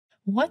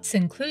What's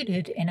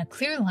included in a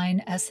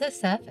Cleerline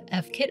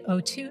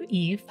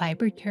SSF-FKIT02E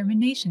fiber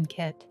termination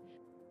kit?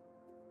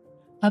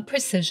 A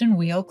precision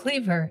wheel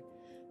cleaver.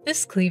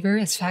 This cleaver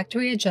is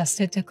factory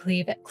adjusted to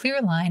cleave at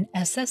Cleerline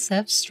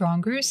SSF's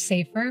stronger,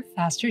 safer,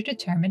 faster to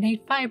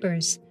terminate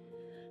fibers.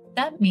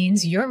 That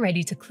means you're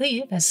ready to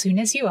cleave as soon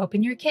as you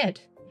open your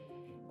kit.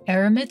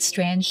 Aramid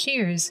Strand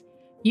Shears.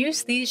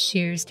 Use these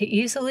shears to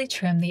easily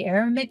trim the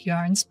Aramid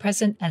yarns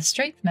present as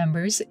strength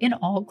members in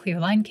all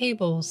Cleerline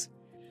cables.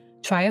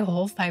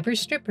 Tri-hole fiber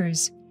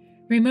strippers.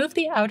 Remove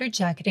the outer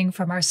jacketing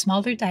from our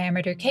smaller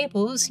diameter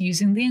cables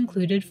using the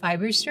included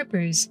fiber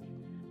strippers.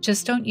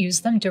 Just don't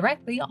use them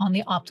directly on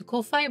the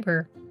optical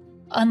fiber.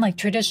 Unlike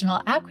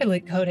traditional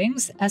acrylic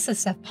coatings,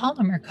 SSF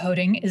polymer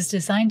coating is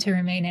designed to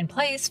remain in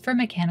place for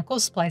mechanical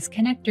splice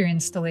connector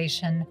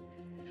installation.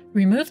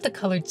 Remove the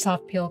colored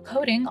soft peel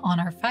coating on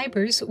our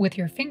fibers with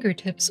your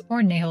fingertips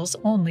or nails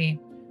only.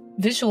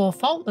 Visual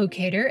fault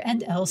locator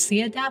and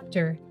LC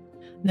adapter.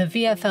 The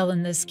VFL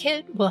in this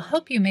kit will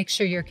help you make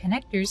sure your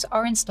connectors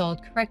are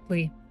installed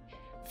correctly.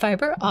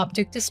 Fiber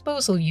optic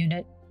disposal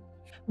unit.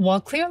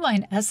 While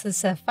Cleerline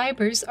SSF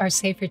fibers are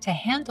safer to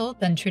handle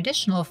than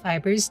traditional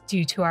fibers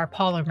due to our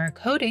polymer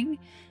coating,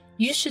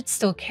 you should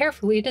still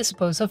carefully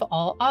dispose of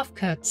all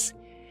offcuts.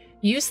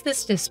 Use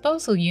this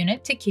disposal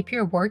unit to keep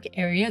your work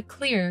area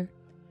clear.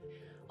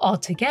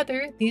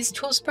 Altogether, these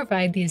tools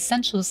provide the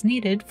essentials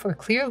needed for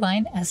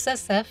Cleerline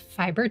SSF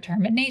fiber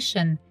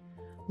termination.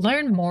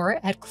 Learn more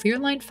at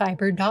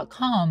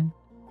cleerlinefiber.com.